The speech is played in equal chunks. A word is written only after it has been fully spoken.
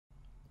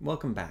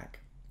Welcome back.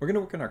 We're going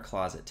to work on our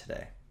closet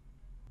today.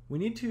 We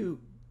need to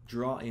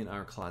draw in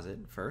our closet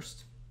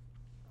first.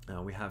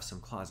 We have some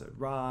closet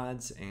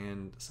rods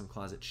and some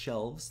closet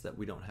shelves that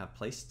we don't have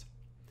placed.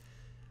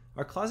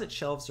 Our closet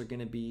shelves are going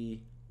to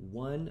be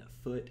 1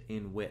 foot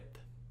in width.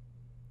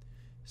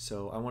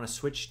 So I want to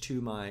switch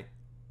to my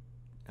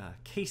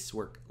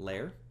casework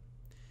layer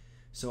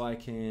so I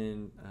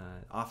can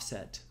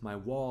offset my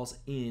walls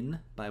in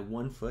by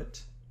 1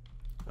 foot.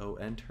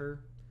 Enter.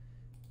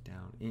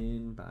 Down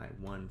in by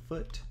 1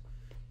 foot,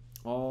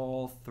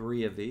 all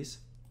 3 of these,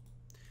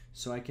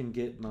 so I can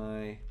get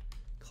my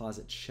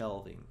closet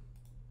shelving.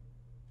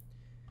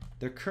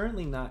 They're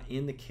currently not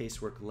in the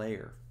casework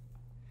layer.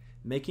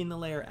 Making the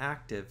layer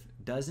active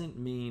doesn't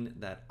mean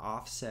that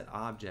offset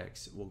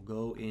objects will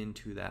go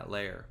into that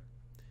layer.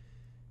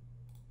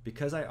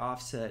 Because I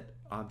offset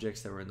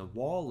objects that were in the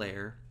wall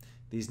layer,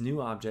 these new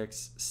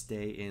objects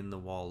stay in the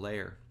wall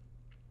layer.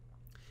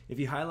 If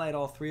you highlight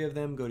all 3 of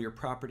them, go to your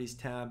Properties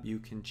tab, you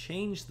can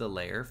change the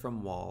layer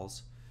from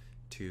walls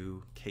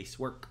to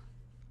casework.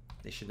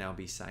 They should now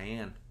be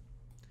cyan.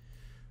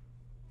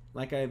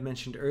 Like I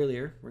mentioned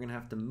earlier, we're going to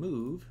have to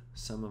move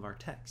some of our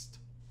text.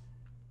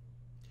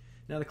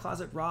 Now the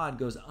closet rod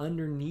goes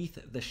underneath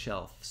the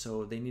shelf,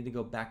 so they need to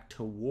go back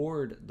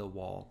toward the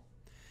wall.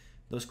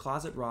 Those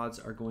closet rods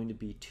are going to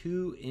be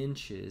 2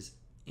 inches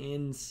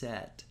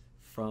inset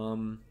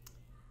from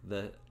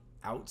the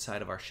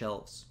outside of our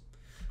shelves.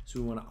 So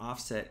we want to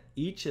offset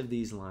each of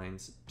these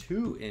lines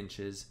 2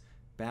 inches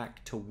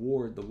back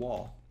toward the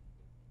wall.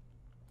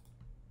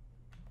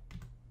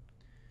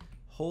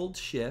 Hold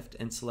Shift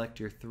and select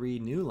your 3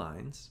 new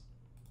lines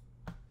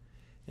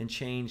and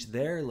change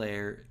their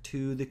layer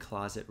to the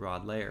closet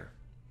rod layer.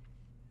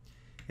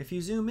 If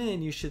you zoom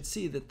in, you should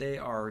see that they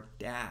are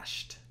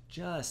dashed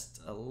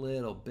just a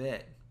little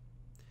bit.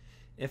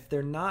 If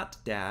they're not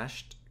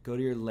dashed, go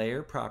to your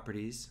layer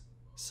properties,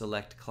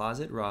 select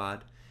closet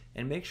rod,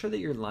 and make sure that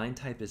your line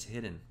type is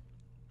hidden.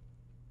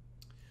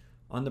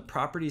 On the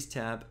Properties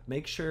tab,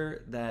 make sure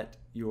that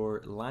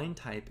your line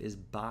type is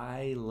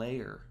by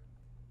layer.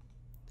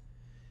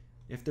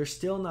 If they're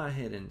still not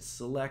hidden,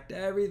 select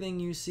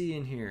everything you see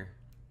in here.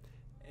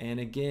 And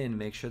again,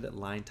 make sure that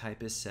line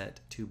type is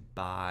set to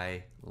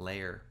by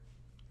layer.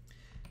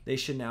 They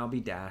should now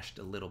be dashed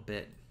a little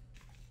bit.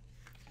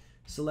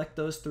 Select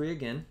those 3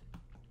 again.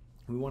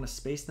 We want to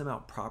space them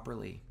out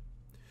properly.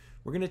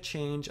 We're going to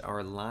change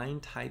our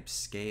line type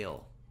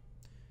scale.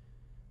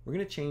 We're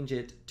going to change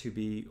it to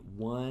be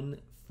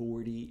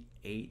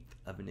 1/48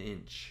 of an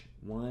inch.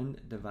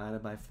 1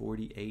 divided by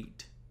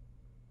 48.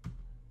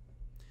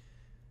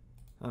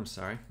 I'm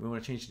sorry, we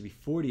want to change it to be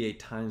 48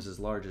 times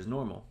as large as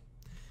normal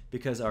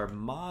because our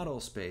model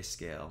space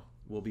scale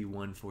will be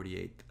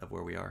 1/48 of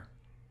where we are.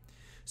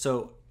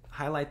 So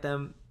highlight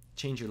them,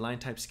 change your line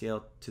type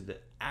scale to the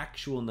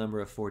actual number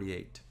of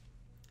 48,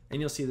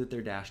 and you'll see that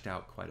they're dashed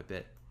out quite a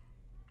bit.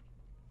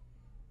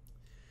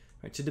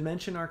 Right, to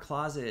dimension our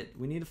closet,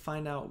 we need to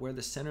find out where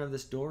the center of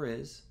this door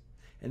is,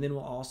 and then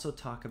we'll also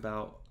talk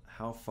about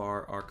how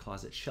far our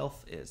closet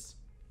shelf is.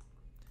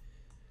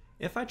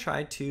 If I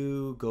try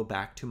to go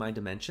back to my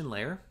dimension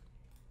layer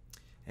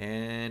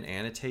and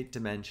annotate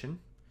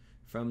dimension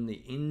from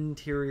the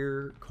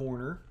interior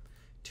corner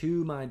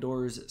to my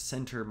door's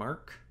center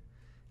mark,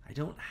 I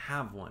don't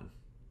have one.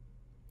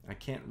 I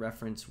can't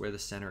reference where the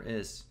center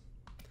is.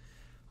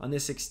 On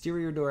this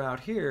exterior door out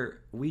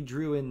here, we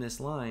drew in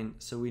this line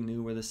so we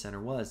knew where the center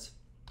was.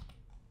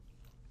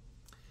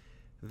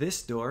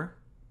 This door,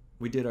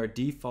 we did our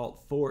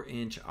default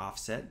 4-inch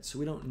offset, so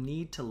we don't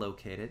need to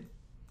locate it.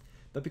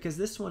 But because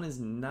this one is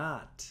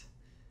not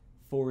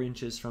 4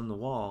 inches from the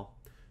wall,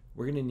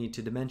 we're going to need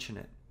to dimension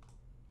it.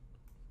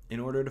 In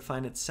order to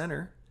find its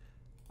center,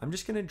 I'm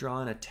just going to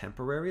draw in a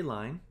temporary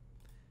line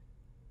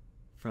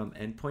from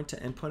endpoint to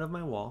endpoint of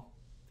my wall.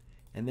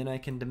 And then I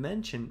can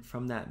dimension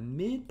from that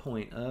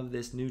midpoint of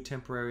this new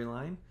temporary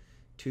line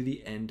to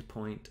the end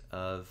point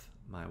of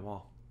my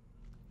wall.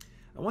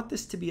 I want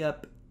this to be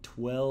up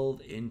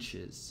 12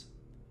 inches.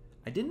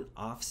 I didn't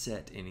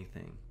offset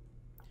anything.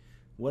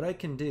 What I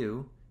can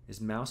do is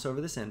mouse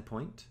over this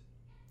endpoint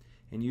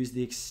and use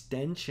the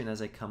extension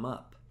as I come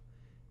up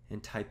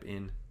and type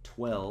in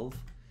 12.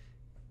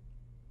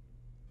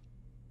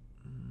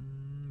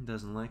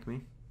 Doesn't like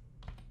me.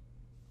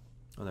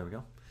 Oh, there we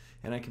go.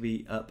 And I could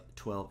be up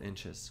 12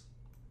 inches.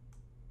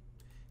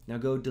 Now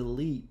go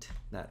delete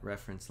that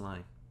reference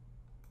line.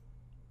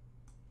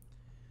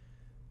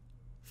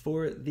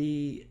 For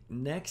the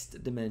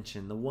next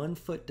dimension, the 1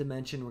 foot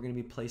dimension we're going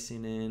to be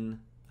placing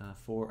in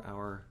for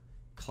our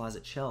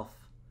closet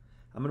shelf,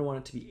 I'm going to want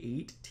it to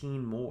be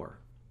 18 more.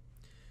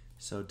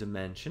 So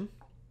dimension,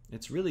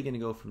 it's really going to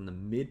go from the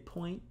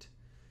midpoint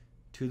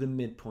to the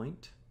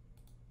midpoint.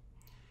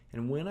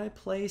 And when I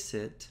place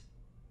it,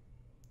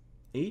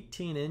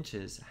 18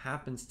 inches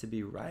happens to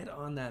be right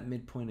on that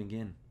midpoint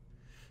again.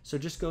 So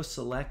just go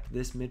select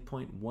this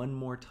midpoint 1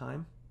 more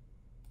time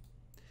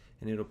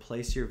and it'll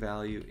place your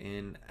value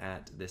in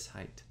at this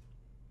height.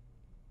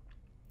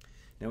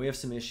 Now we have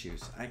some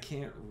issues. I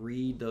can't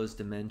read those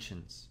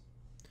dimensions.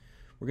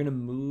 we're going to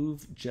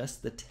move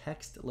just the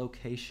text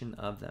location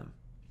of them.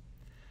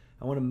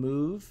 I want to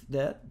move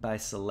that by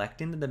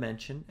selecting the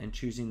dimension and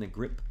choosing the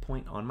grip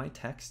point on my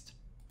text,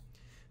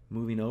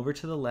 moving over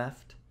to the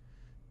left,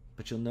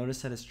 but you'll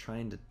notice that it's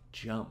trying to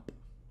jump.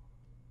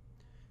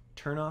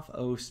 Turn off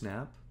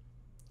OSnap,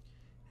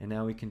 and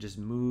now we can just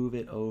move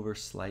it over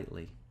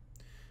slightly.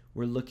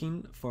 We're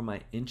looking for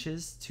my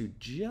inches to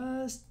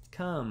just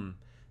come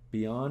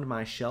beyond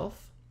my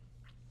shelf,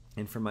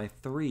 and for my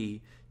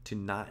 3 to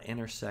not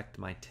intersect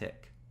my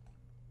tick.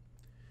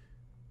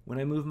 When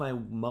I move my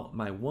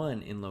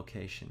 1 in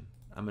location,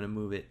 I'm going to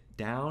move it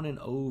down and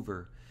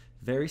over,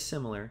 very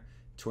similar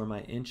to where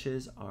my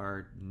inches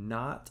are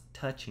not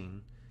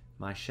touching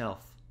my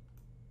shelf.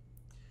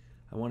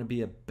 I want to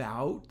be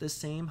about the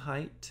same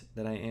height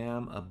that I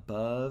am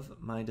above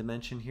my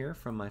dimension here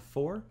from my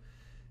 4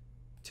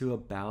 to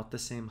about the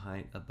same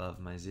height above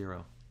my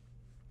 0.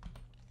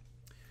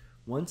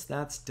 Once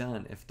that's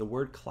done, if the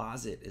word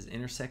closet is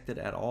intersected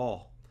at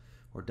all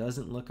or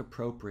doesn't look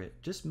appropriate,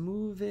 just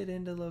move it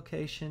into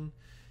location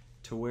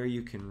to where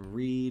you can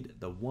read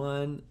the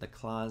 1, the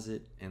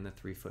closet, and the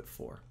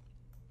 3'4".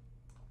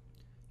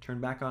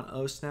 Turn back on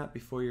OSnap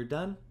before you're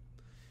done.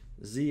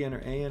 Z enter,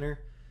 A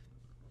enter,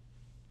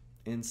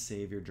 and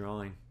save your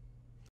drawing.